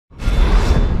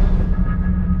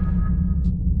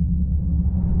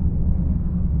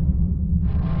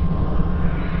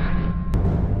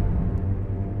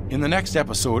In the next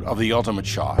episode of The Ultimate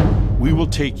Shot, we will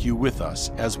take you with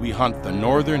us as we hunt the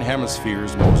Northern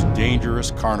Hemisphere's most dangerous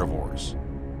carnivores.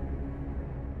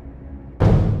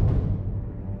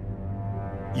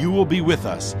 You will be with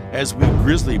us as we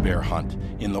grizzly bear hunt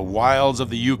in the wilds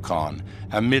of the Yukon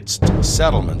amidst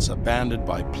settlements abandoned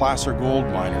by placer gold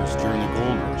miners during the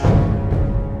gold rush.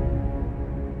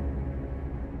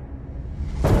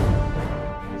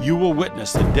 You will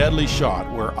witness the deadly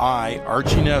shot where I,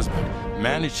 Archie Nesbitt,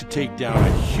 managed to take down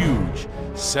a huge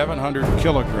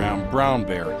 700-kilogram brown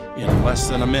bear in less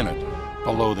than a minute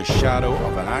below the shadow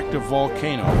of an active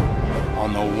volcano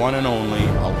on the one and only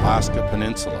Alaska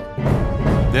Peninsula.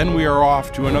 Then we are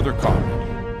off to another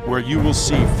continent, where you will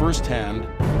see firsthand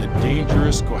the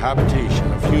dangerous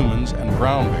cohabitation of humans and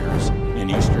brown bears in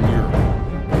Eastern Europe,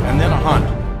 and then a hunt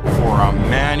for a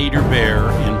man-eater bear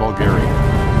in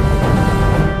Bulgaria.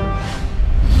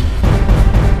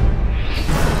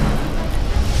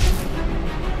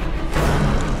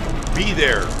 Be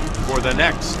there for the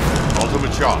next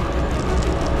Ultimate Shot.